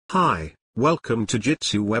Hi, welcome to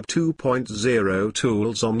Jitsu Web 2.0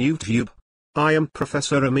 Tools on YouTube. I am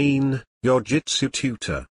Professor Amin, your Jitsu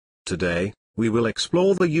tutor. Today, we will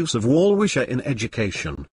explore the use of Wallwisher in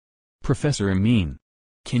education. Professor Amin,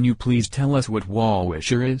 can you please tell us what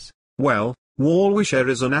Wallwisher is? Well, Wallwisher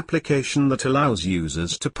is an application that allows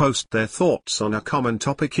users to post their thoughts on a common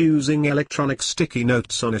topic using electronic sticky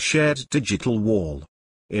notes on a shared digital wall.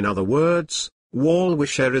 In other words,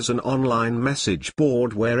 Wallwisher is an online message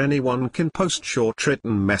board where anyone can post short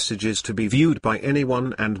written messages to be viewed by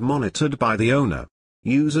anyone and monitored by the owner.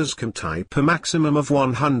 Users can type a maximum of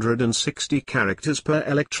 160 characters per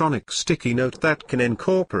electronic sticky note that can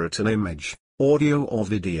incorporate an image, audio or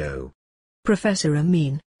video. Professor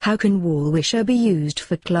Amin, how can Wallwisher be used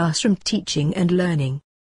for classroom teaching and learning?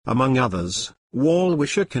 Among others,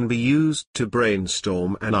 Wallwisher can be used to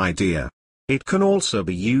brainstorm an idea. It can also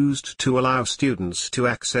be used to allow students to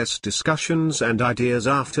access discussions and ideas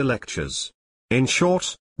after lectures. In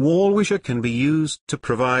short, Wallwisher can be used to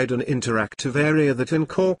provide an interactive area that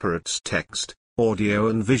incorporates text, audio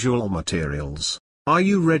and visual materials. Are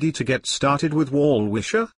you ready to get started with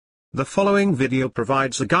Wallwisher? The following video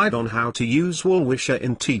provides a guide on how to use Wallwisher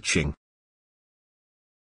in teaching.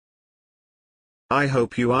 I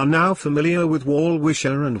hope you are now familiar with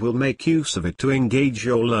Wallwisher and will make use of it to engage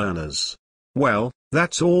your learners. Well,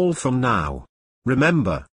 that's all from now.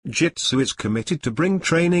 Remember, Jitsu is committed to bring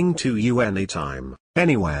training to you anytime,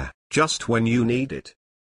 anywhere, just when you need it.